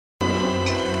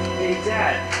Hey,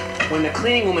 Dad, when the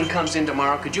cleaning woman comes in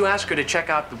tomorrow, could you ask her to check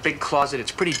out the big closet?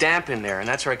 It's pretty damp in there, and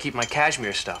that's where I keep my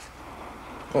cashmere stuff.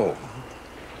 Oh.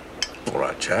 All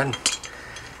right, Chad.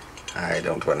 I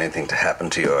don't want anything to happen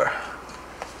to your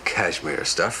cashmere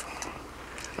stuff.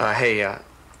 Hey,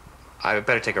 I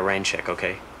better take a rain check,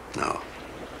 okay? No,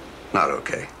 not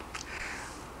okay.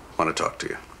 Want to talk to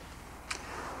you.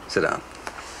 Sit down.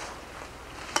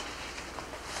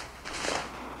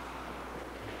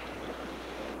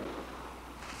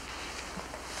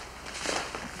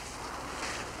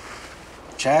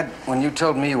 Chad, when you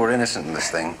told me you were innocent in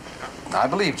this thing, I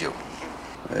believed you.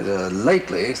 But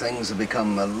lately, things have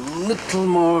become a little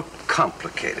more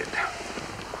complicated.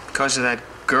 Because of that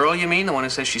girl, you mean? The one who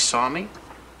says she saw me?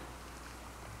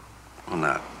 Well,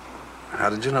 now, how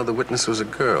did you know the witness was a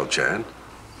girl, Chad?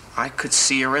 I could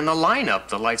see her in the lineup.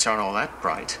 The lights aren't all that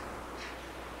bright.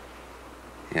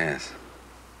 Yes.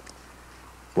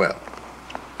 Well,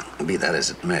 be that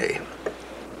as it may,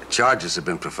 charges have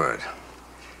been preferred.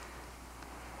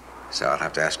 So I'll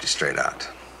have to ask you straight out.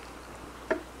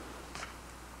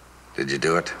 Did you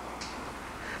do it?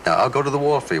 Now, I'll go to the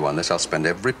wall for you on this. I'll spend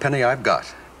every penny I've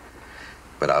got.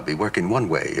 But I'll be working one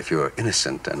way if you're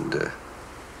innocent and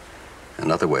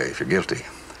another way if you're guilty.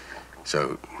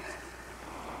 So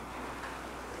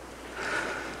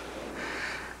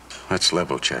let's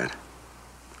level, Chad.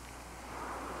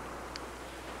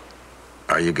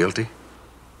 Are you guilty?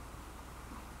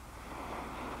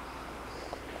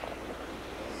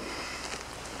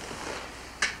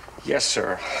 Yes,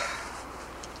 sir.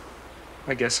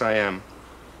 I guess I am.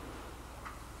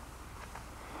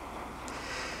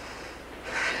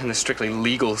 In the strictly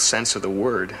legal sense of the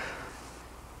word.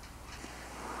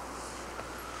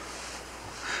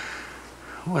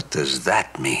 What does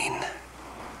that mean?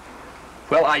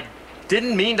 Well, I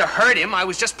didn't mean to hurt him. I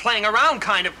was just playing around,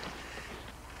 kind of.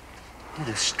 In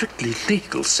a strictly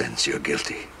legal sense, you're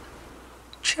guilty.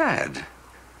 Chad,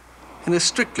 in a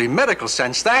strictly medical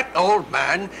sense, that old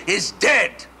man is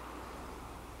dead.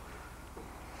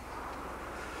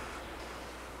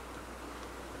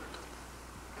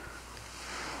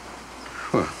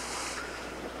 Well,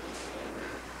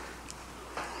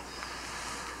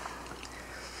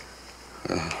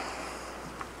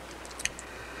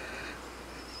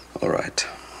 all right.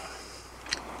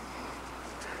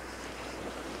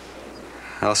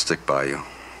 I'll stick by you.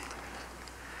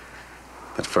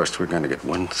 But first, we're going to get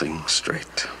one thing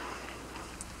straight.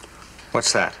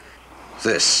 What's that?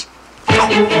 This.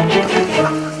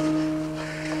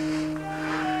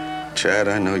 Chad,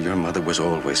 I know your mother was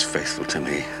always faithful to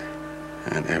me.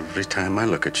 And every time I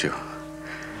look at you,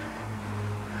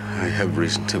 I have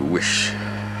reason to wish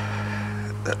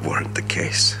that weren't the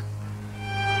case.